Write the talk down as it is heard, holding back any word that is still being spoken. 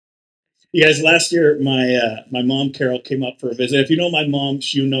You guys, last year my mom Carol came up for a visit. If you know my mom,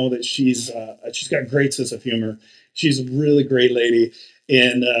 you know that she's got a great sense of humor. She's a really great lady,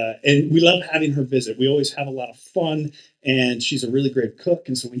 and we love having her visit. We always have a lot of fun, and she's a really great cook,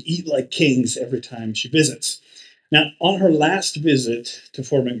 and so we eat like kings every time she visits. Now, on her last visit to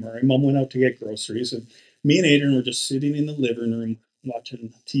Fort McMurray, Mom went out to get groceries, and me and Adrian were just sitting in the living room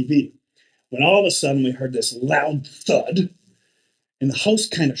watching TV. When all of a sudden we heard this loud thud, and the house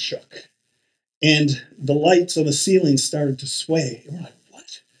kind of shook and the lights on the ceiling started to sway. And we're like,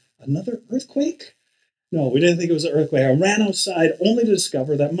 what? Another earthquake? No, we didn't think it was an earthquake. I ran outside only to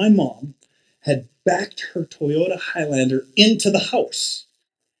discover that my mom had backed her Toyota Highlander into the house.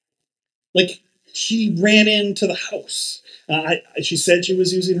 Like she ran into the house. She said she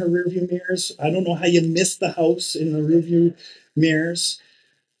was using her rearview mirrors. I don't know how you missed the house in the rearview mirrors,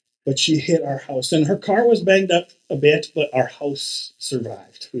 but she hit our house. And her car was banged up a bit, but our house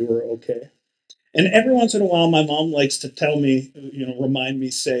survived. We were okay. And every once in a while, my mom likes to tell me, remind me,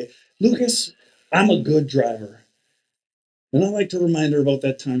 say, Lucas, I'm a good driver. And I like to remind her about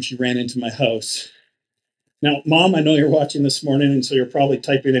that time she ran into my house. Now, Mom, I know you're watching this morning, and so you're probably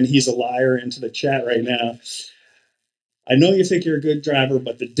typing in he's a liar into the chat right now. I know you think you're a good driver,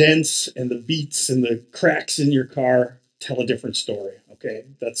 but the dents and the beats and the cracks in your car tell a different story. Okay,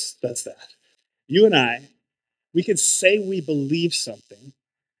 that's that. You and I, we could say we believe something,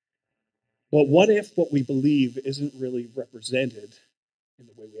 but what if what we believe isn't really represented in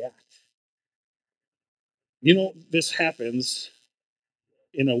the way we act? This happens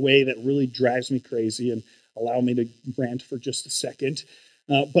in a way that really drives me crazy and allow me to rant for just a second.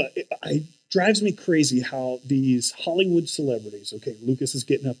 But it drives me crazy how these Hollywood celebrities, okay, Lucas is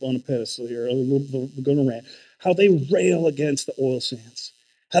getting up on a pedestal here, we're going to rant, how they rail against the oil sands,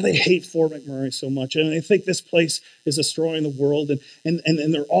 how they hate Fort McMurray so much. And they think this place is destroying the world.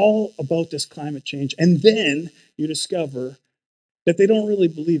 And they're all about this climate change. And then you discover that they don't really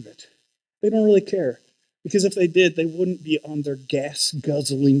believe it. They don't really care. Because if they did, they wouldn't be on their gas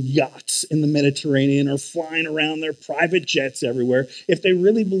guzzling yachts in the Mediterranean or flying around their private jets everywhere. If they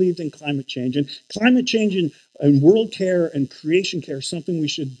really believed in climate change and world care and creation care is something we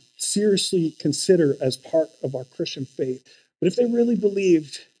should seriously consider as part of our Christian faith. But if they really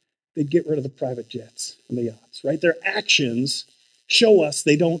believed, they'd get rid of the private jets and the yachts, right? Their actions show us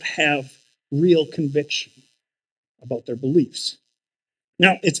they don't have real conviction about their beliefs.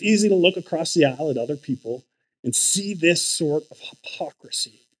 Now, it's easy to look across the aisle at other people and see this sort of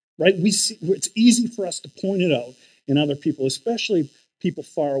hypocrisy, right? It's easy for us to point it out in other people, especially people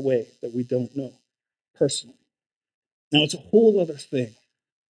far away that we don't know personally. Now, it's a whole other thing.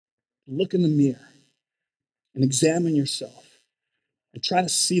 Look in the mirror and examine yourself and try to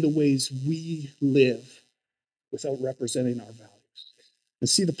see the ways we live without representing our values and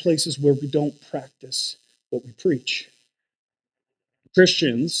see the places where we don't practice what we preach.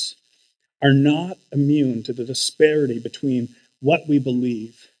 Christians are not immune to the disparity between what we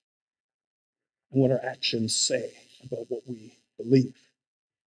believe and what our actions say about what we believe.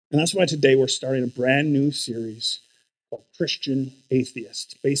 And that's why today we're starting a brand new series called Christian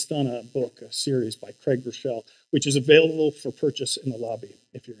Atheist, based on a book, a series by Craig Rochelle, which is available for purchase in the lobby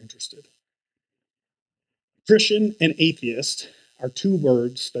if you're interested. Christian and atheist are two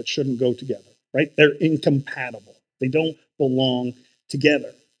words that shouldn't go together, right? They're incompatible. They don't belong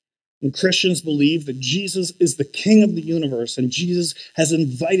together. And Christians believe that Jesus is the king of the universe and Jesus has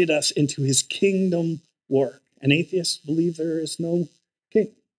invited us into his kingdom work. And atheists believe there is no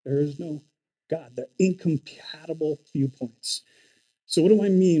king, there is no God. They're incompatible viewpoints. So, what do I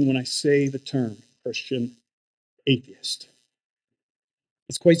mean when I say the term Christian atheist?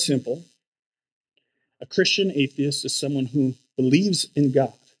 It's quite simple. A Christian atheist is someone who believes in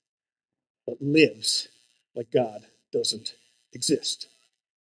God but lives like God doesn't exist.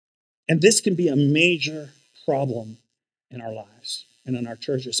 And this can be a major problem in our lives and in our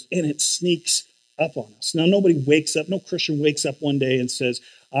churches, and it sneaks up on us. Now, no Christian wakes up one day and says,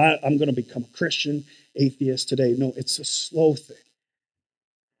 I'm going to become a Christian atheist today. No, it's a slow thing.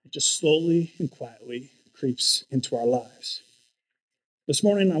 It just slowly and quietly creeps into our lives. This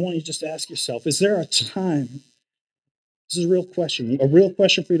morning, I want you just to ask yourself, is there a time, this is a real question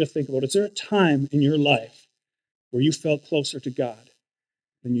for you to think about. Is there a time in your life where you felt closer to God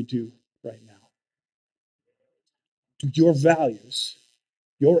than you do right now? Do your values,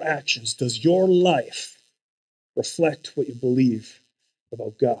 your actions, does your life reflect what you believe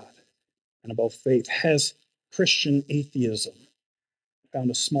about God and about faith? Has Christian atheism found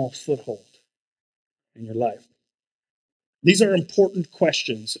a small foothold in your life? These are important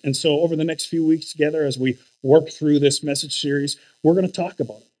questions. And so, over the next few weeks together, as we work through this message series, we're going to talk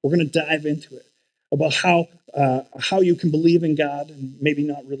about it. We're going to dive into it about how you can believe in God and maybe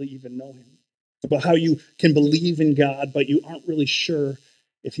not really even know Him, about how you can believe in God but you aren't really sure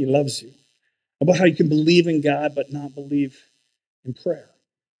if He loves you, about how you can believe in God but not believe in prayer,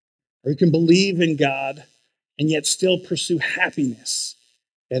 or you can believe in God and yet still pursue happiness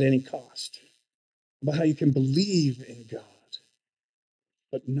at any cost, about how you can believe in God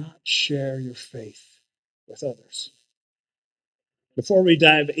but not share your faith with others. Before we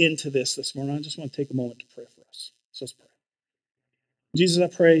dive into this morning, I just want to take a moment to pray for us. So let's pray. Jesus,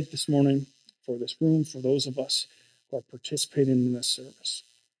 I pray this morning for this room, for those of us who are participating in this service,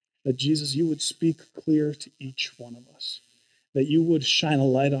 that Jesus, you would speak clear to each one of us, that you would shine a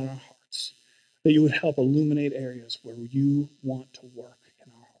light on our hearts, that you would help illuminate areas where you want to work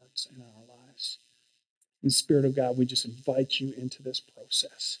in our hearts and in our lives. In the Spirit of God, we just invite you into this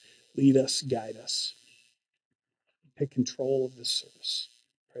process. Lead us, guide us, take control of this service.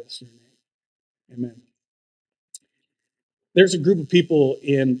 Pray this in your name. Amen. There's a group of people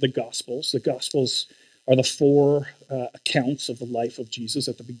in the Gospels. The Gospels are the four accounts of the life of Jesus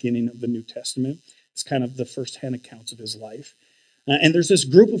at the beginning of the New Testament. It's kind of the first-hand accounts of his life. And there's this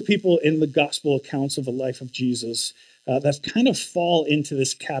group of people in the Gospel accounts of the life of Jesus that kind of fall into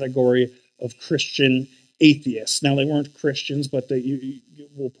this category of Christian atheists. Now, they weren't Christians, but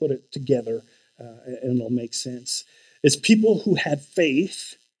we'll put it together and it'll make sense. It's people who had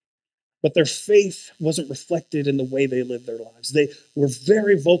faith, but their faith wasn't reflected in the way they lived their lives. They were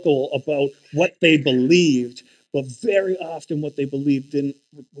very vocal about what they believed, but very often what they believed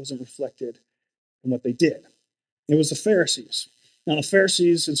wasn't reflected in what they did. It was the Pharisees. Now, the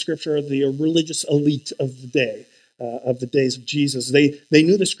Pharisees in Scripture are the religious elite of the day, of the days of Jesus. They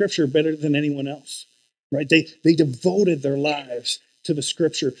knew the Scripture better than anyone else, right? They devoted their lives to the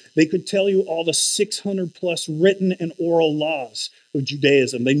Scripture. They could tell you all the 600 plus written and oral laws of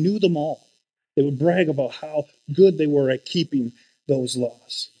Judaism. They knew them all. They would brag about how good they were at keeping those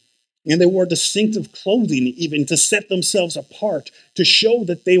laws. And they wore distinctive clothing even to set themselves apart, to show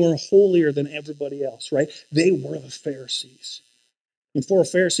that they were holier than everybody else, right? They were the Pharisees. And for a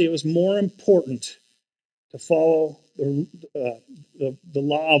Pharisee, it was more important to follow the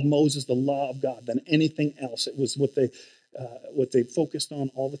law of Moses, the law of God, than anything else. It was what they focused on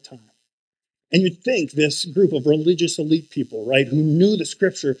all the time. And you'd think this group of religious elite people, right, who knew the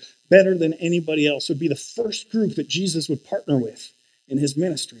Scripture better than anybody else, would be the first group that Jesus would partner with in his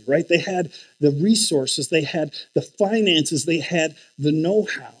ministry, right? They had the resources, they had the finances, they had the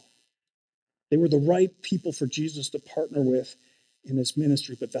know-how. They were the right people for Jesus to partner with in his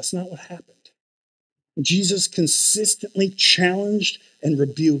ministry, but that's not what happened. Jesus consistently challenged and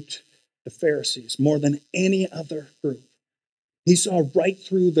rebuked the Pharisees more than any other group. He saw right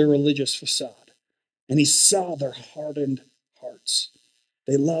through their religious facade, and he saw their hardened hearts.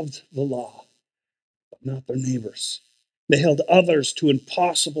 They loved the law, but not their neighbors. They held others to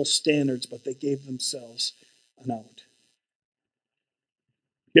impossible standards, but they gave themselves an out.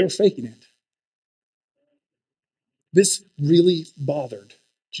 They were faking it. This really bothered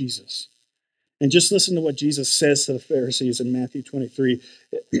Jesus. And just listen to what Jesus says to the Pharisees in Matthew 23.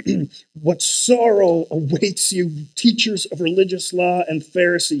 What sorrow awaits you, teachers of religious law and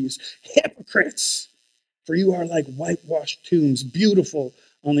Pharisees, hypocrites! For you are like whitewashed tombs, beautiful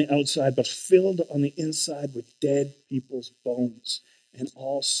on the outside, but filled on the inside with dead people's bones and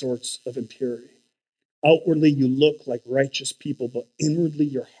all sorts of impurity. Outwardly, you look like righteous people, but inwardly,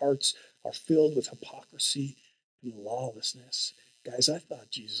 your hearts are filled with hypocrisy and lawlessness. Guys, I thought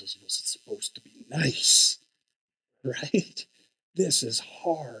Jesus was supposed to be nice, right? This is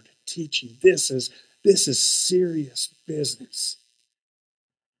hard teaching. This is serious business.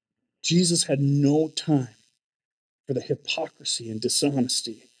 Jesus had no time for the hypocrisy and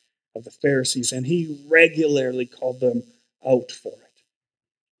dishonesty of the Pharisees, and he regularly called them out for it.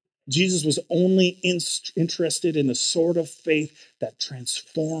 Jesus was only interested in the sort of faith that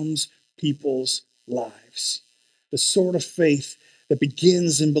transforms people's lives, the sort of faith that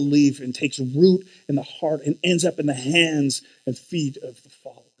begins in belief and takes root in the heart and ends up in the hands and feet of the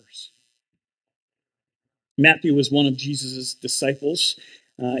followers. Matthew was one of Jesus' disciples.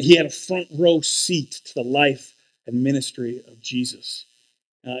 He had a front row seat to the life and ministry of Jesus.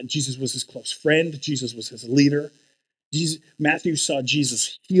 Jesus was his close friend. Jesus was his leader. Matthew saw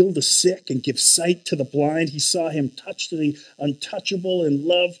Jesus heal the sick and give sight to the blind. He saw him touch the untouchable and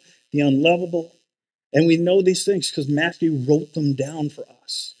love the unlovable. And we know these things because Matthew wrote them down for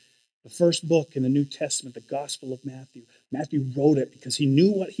us. The first book in the New Testament, the Gospel of Matthew. Matthew wrote it because he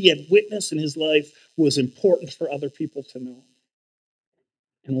knew what he had witnessed in his life was important for other people to know.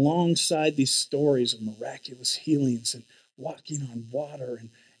 And alongside these stories of miraculous healings and walking on water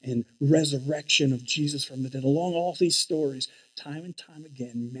and resurrection of Jesus from the dead. Along all these stories, time and time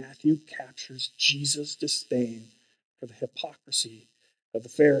again, Matthew captures Jesus' disdain for the hypocrisy of the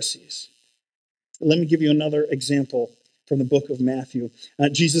Pharisees. Let me give you another example from the book of Matthew.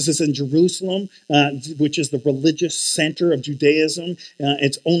 Jesus is in Jerusalem, which is the religious center of Judaism.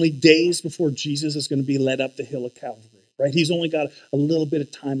 It's only days before Jesus is going to be led up the hill of Calvary. Right? He's only got a little bit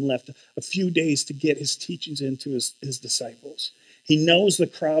of time left, a few days to get his teachings into his disciples. He knows the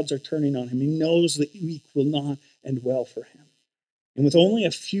crowds are turning on him. He knows the week will not end well for him. And with only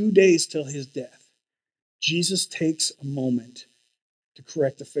a few days till his death, Jesus takes a moment to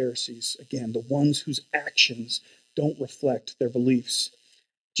correct the Pharisees, again, the ones whose actions don't reflect their beliefs.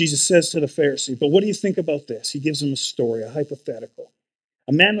 Jesus says to the Pharisee, "But what do you think about this?" He gives him a story, a hypothetical.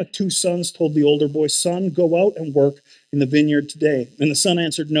 "A man with two sons told the older boy, 'Son, go out and work in the vineyard today.' And the son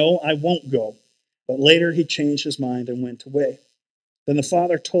answered, 'No, I won't go.' But later he changed his mind and went away. Then the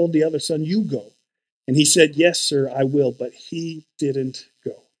father told the other son, 'You go.' And he said, 'Yes, sir, I will.' But he didn't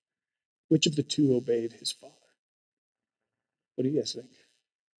go. Which of the two obeyed his father?" What do you guys think?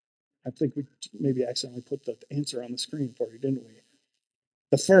 I think we maybe accidentally put the answer on the screen for you, didn't we?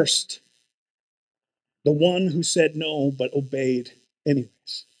 The first, the one who said no but obeyed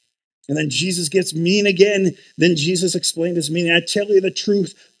anyways. And then Jesus gets mean again. Then Jesus explained his meaning. "I tell you the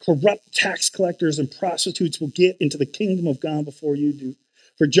truth, corrupt tax collectors and prostitutes will get into the kingdom of God before you do.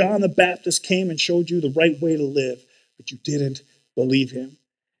 For John the Baptist came and showed you the right way to live, but you didn't believe him.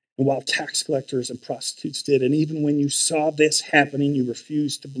 And while tax collectors and prostitutes did, and even when you saw this happening, you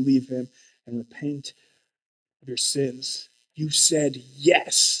refused to believe him and repent of your sins. You said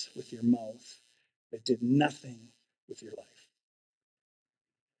yes with your mouth, but did nothing with your life."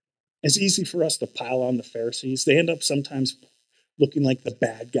 It's easy for us to pile on the Pharisees. They end up sometimes looking like the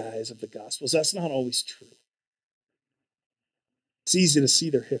bad guys of the Gospels. That's not always true. It's easy to see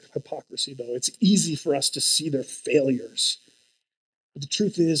their hypocrisy, though. It's easy for us to see their failures. But the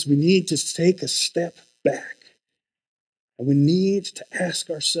truth is, we need to take a step back. And we need to ask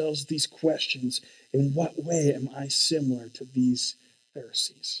ourselves these questions. In what way am I similar to these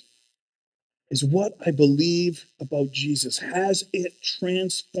Pharisees? Is what I believe about Jesus, has it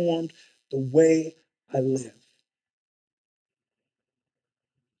transformed the way I live?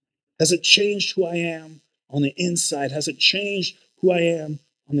 Has it changed who I am on the inside? Has it changed who I am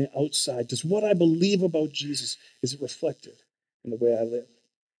on the outside? Does what I believe about Jesus, is it reflected in the way I live?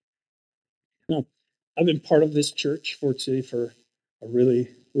 Now, I've been part of this church for a really,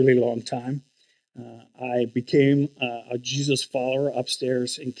 really long time. I became a Jesus follower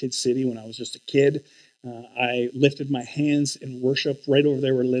upstairs in Kid City when I was just a kid. I lifted my hands in worship right over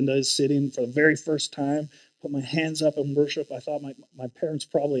there where Linda is sitting for the very first time. Put my hands up in worship. I thought my parents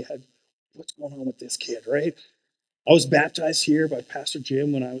probably had, what's going on with this kid, right? I was baptized here by Pastor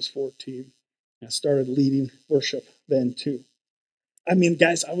Jim when I was 14. I started leading worship then too. I mean,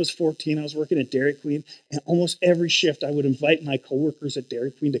 guys, I was 14. I was working at Dairy Queen, and almost every shift I would invite my coworkers at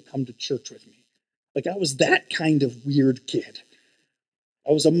Dairy Queen to come to church with me. Like I was that kind of weird kid.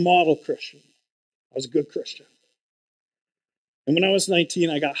 I was a model Christian. I was a good Christian. And when I was 19,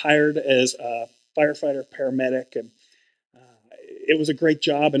 I got hired as a firefighter paramedic, and it was a great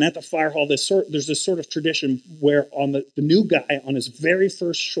job. And at the fire hall, there's this sort of tradition where on the new guy on his very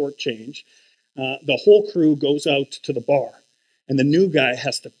first short change, the whole crew goes out to the bar, and the new guy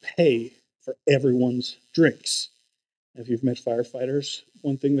has to pay for everyone's drinks. If you've met firefighters,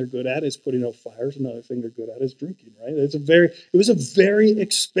 one thing they're good at is putting out fires. Another thing they're good at is drinking, right? It was a very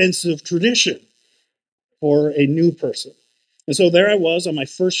expensive tradition for a new person. And so there I was on my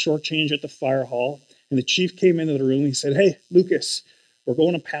first short change at the fire hall, and the chief came into the room. He said, "Hey, Lucas, we're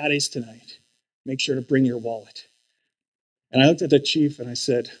going to Patty's tonight. Make sure to bring your wallet." And I looked at the chief and I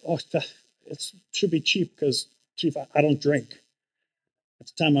said, "Oh, it should be cheap because, Chief, I don't drink." At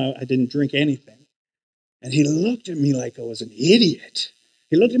the time, I didn't drink anything. And he looked at me like I was an idiot.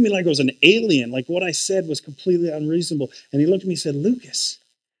 He looked at me like I was an alien, like what I said was completely unreasonable. And he looked at me and said, "Lucas,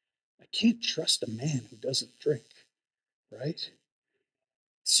 I can't trust a man who doesn't drink," right?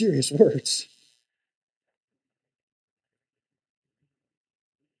 Serious words.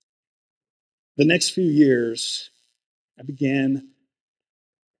 The next few years, I began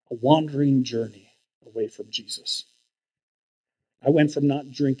a wandering journey away from Jesus. I went from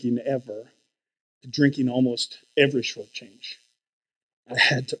not drinking ever to drinking almost every short change. I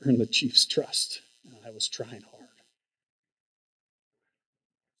had to earn the chief's trust, and I was trying hard.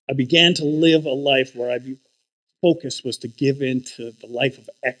 I began to live a life where I focus was to give in to the life of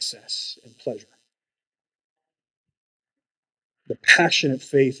excess and pleasure. The passionate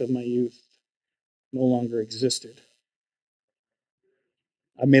faith of my youth no longer existed.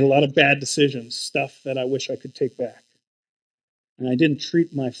 I made a lot of bad decisions, stuff that I wish I could take back. And I didn't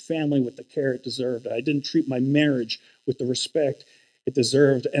treat my family with the care it deserved. I didn't treat my marriage with the respect it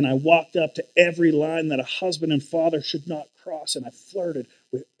deserved. And I walked up to every line that a husband and father should not cross, and I flirted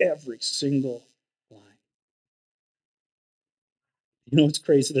with every single line. You know, it's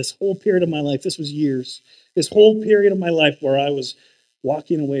crazy. This whole period of my life, this was years, this whole period of my life where I was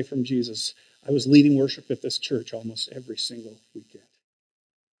walking away from Jesus, I was leading worship at this church almost every single weekend.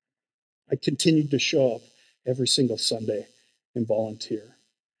 I continued to show up every single Sunday and volunteer.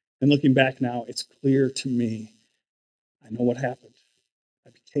 And looking back now, it's clear to me, I know what happened. I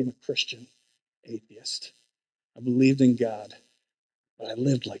became a Christian atheist. I believed in God, but I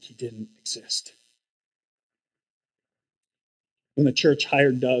lived like he didn't exist. When the church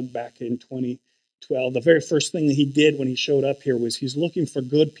hired Doug back in 2012, the very first thing that he did when he showed up here was he's looking for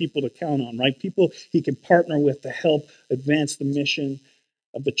good people to count on, right? People he can partner with to help advance the mission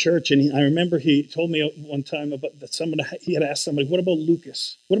of the church. And I remember he told me one time about that he had asked somebody, "What about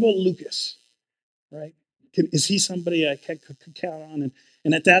Lucas? What about Lucas?" Right? Is he somebody I could count on?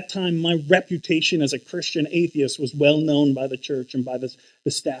 And at that time, my reputation as a Christian atheist was well known by the church and by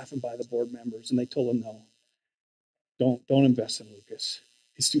the staff and by the board members. And they told him, no, don't invest in Lucas.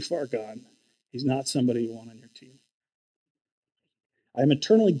 He's too far gone. He's not somebody you want on your team. I am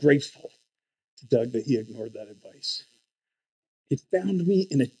eternally grateful to Doug that he ignored that advice. He found me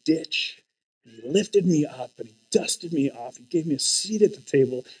in a ditch, and he lifted me up, and he dusted me off. He gave me a seat at the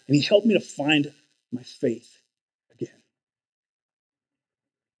table, and he helped me to find my faith again.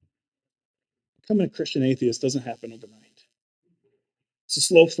 Becoming a Christian atheist doesn't happen overnight. It's a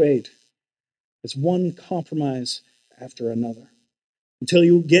slow fade. It's one compromise after another until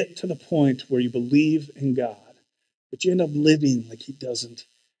you get to the point where you believe in God, but you end up living like he doesn't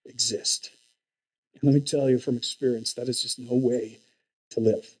exist. And let me tell you from experience, that is just no way to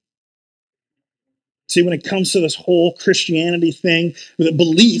live. See, when it comes to this whole Christianity thing, the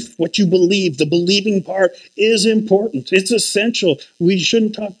belief, what you believe, the believing part is important. It's essential. We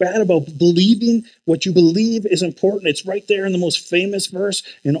shouldn't talk bad about believing. What you believe is important. It's right there in the most famous verse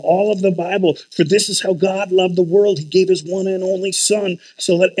in all of the Bible. For this is how God loved the world. He gave his one and only Son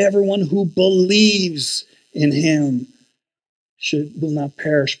so that everyone who believes in him will not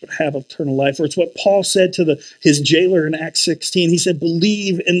perish but have eternal life. Or it's what Paul said to his jailer in Acts 16. He said,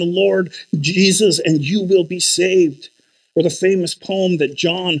 believe in the Lord Jesus and you will be saved. Or the famous poem that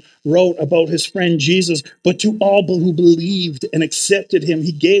John wrote about his friend Jesus. But to all who believed and accepted him,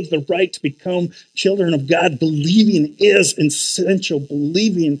 he gave the right to become children of God. Believing is essential.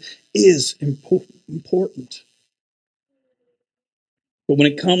 Believing is important. But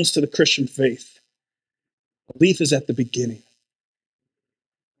when it comes to the Christian faith, belief is at the beginning.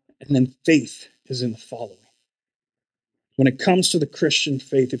 And then faith is in the following. When it comes to the Christian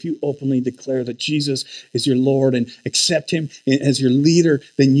faith, if you openly declare that Jesus is your Lord and accept him as your leader,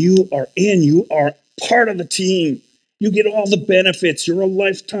 then you are in. You are part of the team. You get all the benefits. You're a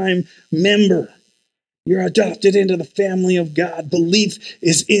lifetime member. You're adopted into the family of God. Belief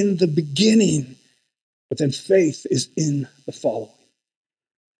is in the beginning, but then faith is in the following.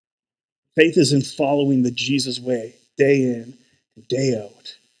 Faith is in following the Jesus way, day in and day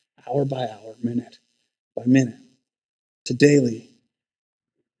out, hour by hour, minute by minute, to daily.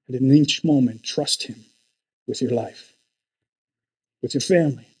 And in each moment, trust him with your life, with your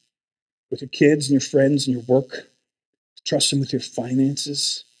family, with your kids and your friends and your work. Trust him with your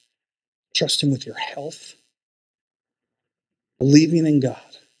finances. Trust him with your health. Believing in God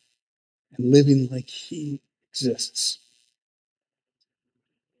and living like he exists.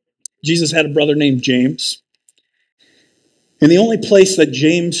 Jesus had a brother named James. And the only place that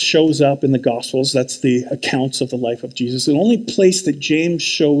James shows up in the Gospels, that's the accounts of the life of Jesus, the only place that James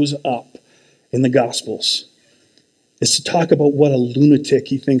shows up in the Gospels is to talk about what a lunatic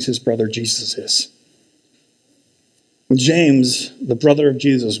he thinks his brother Jesus is. James, the brother of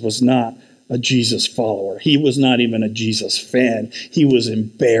Jesus, was not a Jesus follower. He was not even a Jesus fan. He was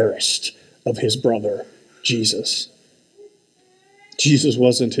embarrassed of his brother, Jesus. Jesus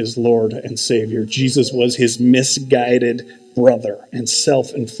wasn't his Lord and Savior. Jesus was his misguided brother and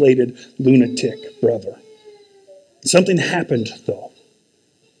self-inflated lunatic brother. Something happened, though,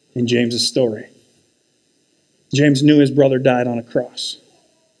 in James's story. James knew his brother died on a cross.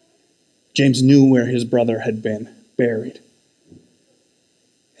 James knew where his brother had been buried.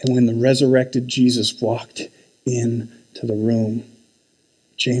 And when the resurrected Jesus walked into the room,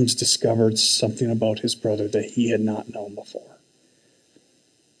 James discovered something about his brother that he had not known before.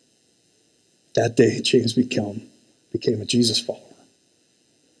 That day, James became a Jesus follower.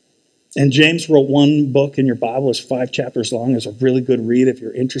 And James wrote one book in your Bible. It's 5 chapters long. It's a really good read if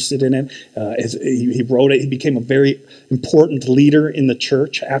you're interested in it. He wrote it. He became a very important leader in the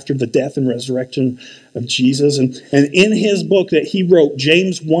church after the death and resurrection of Jesus. And in his book that he wrote,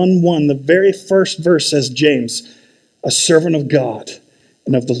 James 1:1, the very first verse says, James, a servant of God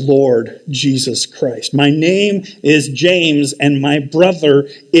and of the Lord Jesus Christ. My name is James, and my brother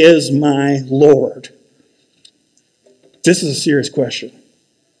is my Lord. This is a serious question.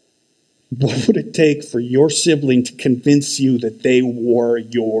 What would it take for your sibling to convince you that they were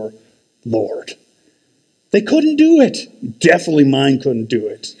your Lord? They couldn't do it. Definitely mine couldn't do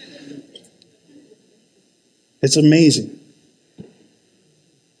it. It's amazing.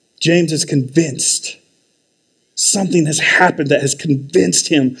 James is convinced. Something has happened that has convinced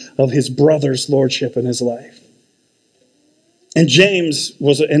him of his brother's lordship in his life. And James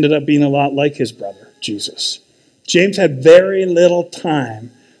ended up being a lot like his brother, Jesus. James had very little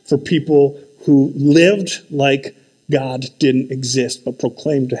time for people who lived like God didn't exist, but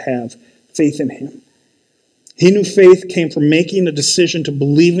proclaimed to have faith in him. He knew faith came from making a decision to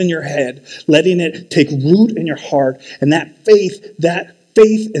believe in your head, letting it take root in your heart, and that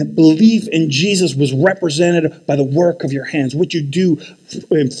faith and belief in Jesus was represented by the work of your hands. What you do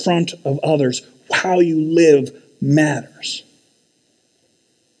in front of others, how you live matters.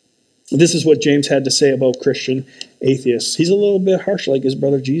 This is what James had to say about Christian atheists. He's a little bit harsh like his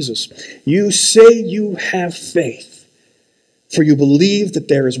brother Jesus. You say you have faith, for you believe that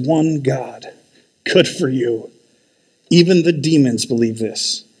there is one God. Good for you. Even the demons believe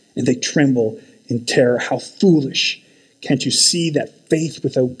this, and they tremble in terror. How foolish. Can't you see that faith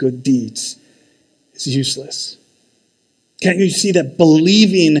without good deeds is useless? Can't you see that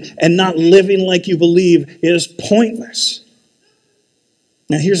believing and not living like you believe is pointless?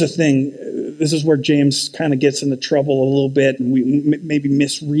 Now here's the thing. This is where James kind of gets into trouble a little bit, and we maybe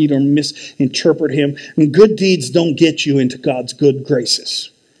misread or misinterpret him. And good deeds don't get you into God's good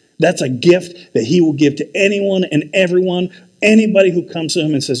graces. That's a gift that he will give to anyone and everyone, anybody who comes to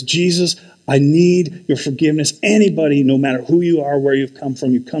him and says, Jesus, I need your forgiveness. Anybody, no matter who you are, where you've come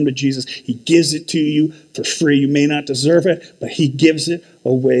from, you come to Jesus. He gives it to you for free. You may not deserve it, but he gives it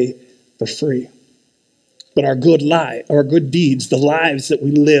away for free. But our good deeds, the lives that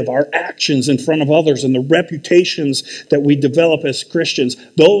we live, our actions in front of others, and the reputations that we develop as Christians,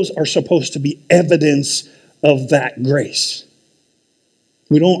 those are supposed to be evidence of that grace.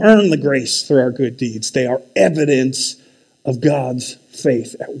 We don't earn the grace through our good deeds. They are evidence of God's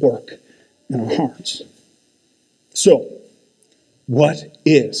faith at work in our hearts. So, what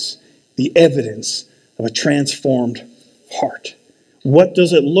is the evidence of a transformed heart? What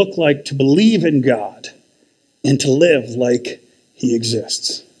does it look like to believe in God and to live like he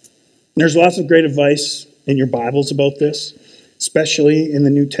exists? There's lots of great advice in your Bibles about this, especially in the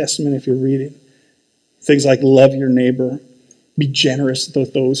New Testament if you're reading. Things like love your neighbor, be generous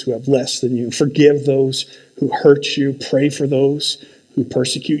with those who have less than you, forgive those who hurt you, pray for those who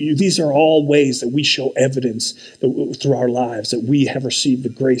persecute you. These are all ways that we show evidence through our lives that we have received the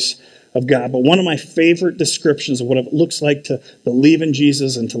grace of God. But one of my favorite descriptions of what it looks like to believe in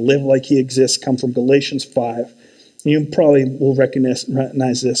Jesus and to live like he exists come from Galatians 5. You probably will recognize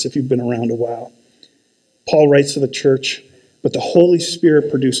this if you've been around a while. Paul writes to the church, but the Holy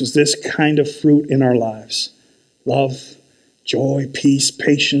Spirit produces this kind of fruit in our lives: love, joy, peace,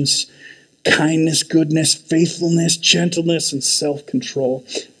 patience, kindness, goodness, faithfulness, gentleness, and self-control.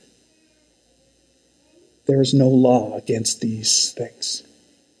 There is no law against these things.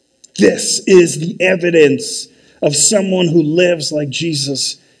 This is the evidence of someone who lives like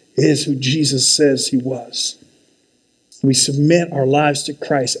Jesus is who Jesus says he was. We submit our lives to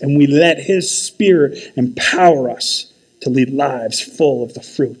Christ and we let his Spirit empower us to lead lives full of the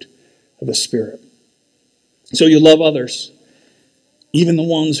fruit of the Spirit. So you love others, even the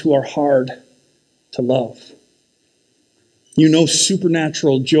ones who are hard to love. You know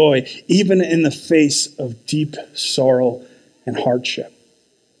supernatural joy, even in the face of deep sorrow and hardship.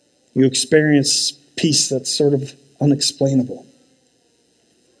 You experience peace that's sort of unexplainable.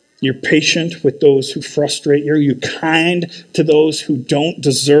 You're patient with those who frustrate you. You're kind to those who don't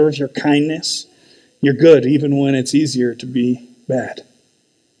deserve your kindness. You're good even when it's easier to be bad.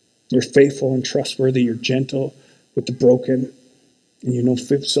 You're faithful and trustworthy. You're gentle with the broken. And you know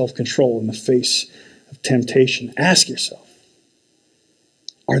self-control in the face of temptation. Ask yourself,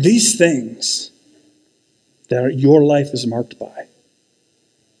 are these things that your life is marked by?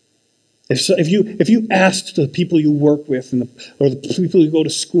 If you asked the people you work with or the people you go to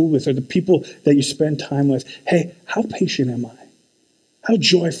school with or the people that you spend time with, hey, how patient am I? How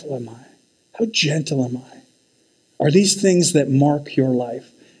joyful am I? How gentle am I? Are these things that mark your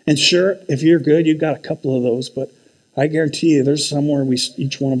life? And sure, if you're good, you've got a couple of those, but I guarantee you there's somewhere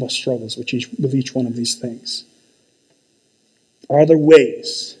each one of us struggles with each one of these things. Are there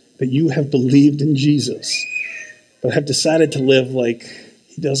ways that you have believed in Jesus, but have decided to live like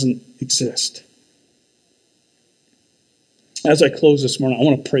he doesn't exist? As I close this morning, I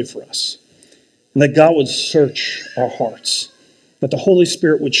want to pray for us. And that God would search our hearts. That the Holy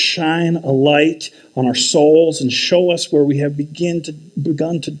Spirit would shine a light on our souls and show us where we have begun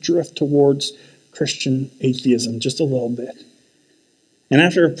to drift towards Christian atheism just a little bit. And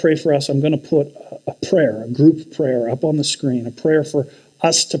after I pray for us, I'm going to put a prayer, a group prayer up on the screen, a prayer for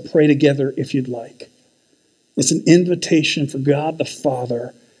us to pray together if you'd like. It's an invitation for God the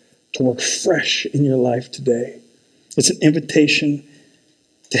Father to work fresh in your life today. It's an invitation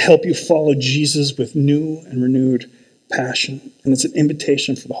to help you follow Jesus with new and renewed passion. And it's an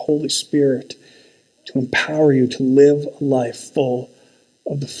invitation for the Holy Spirit to empower you to live a life full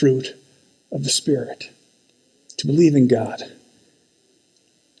of the fruit of the Spirit, to believe in God,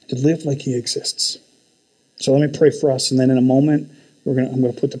 to live like he exists. So let me pray for us, and then in a moment, I'm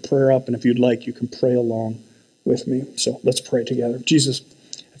going to put the prayer up, and if you'd like, you can pray along with me. So let's pray together. Jesus,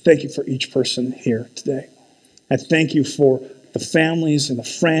 I thank you for each person here today. I thank you for the families and the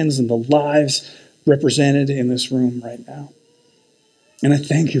friends and the lives represented in this room right now. And I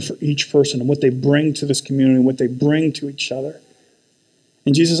thank you for each person and what they bring to this community, what they bring to each other.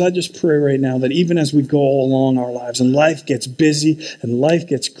 And Jesus, I just pray right now that even as we go along our lives and life gets busy and life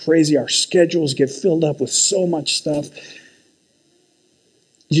gets crazy, our schedules get filled up with so much stuff.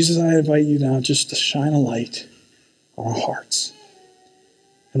 Jesus, I invite you now just to shine a light on our hearts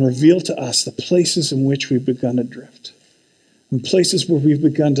and reveal to us the places in which we've begun to drift, and places where we've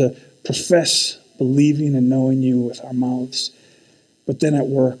begun to profess believing and knowing you with our mouths, but then at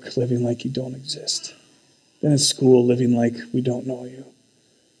work living like you don't exist, then at school living like we don't know you,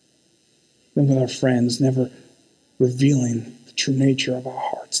 then with our friends never revealing the true nature of our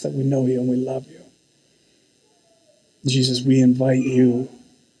hearts, that we know you and we love you. Jesus, we invite you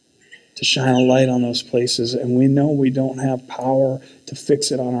to shine a light on those places, and we know we don't have power to fix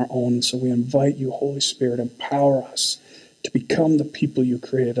it on our own, so we invite you, Holy Spirit, empower us to become the people you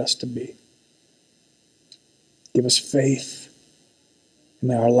created us to be. Give us faith, and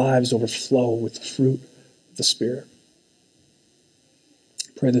may our lives overflow with the fruit of the Spirit.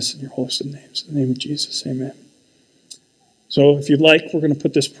 I pray this in your holy names. In the name of Jesus, amen. So if you'd like, we're going to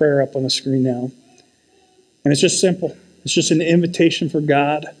put this prayer up on the screen now. And it's just simple. It's just an invitation for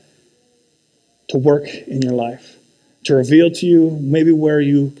God to work in your life, to reveal to you maybe where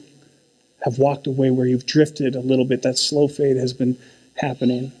you have walked away, where you've drifted a little bit. That slow fade has been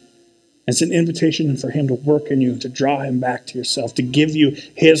happening. It's an invitation for him to work in you, to draw him back to yourself, to give you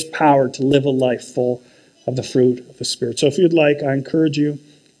his power to live a life full of the fruit of the Spirit. So if you'd like, I encourage you,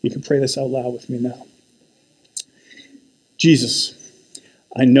 you can pray this out loud with me now. Jesus,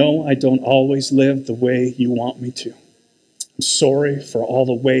 I know I don't always live the way you want me to. I'm sorry for all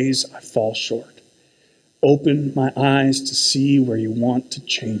the ways I fall short. Open my eyes to see where you want to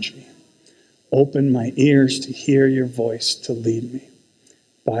change me. Open my ears to hear your voice to lead me.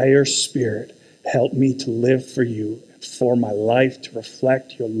 By your Spirit, help me to live for you and for my life to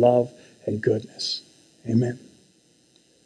reflect your love and goodness. Amen.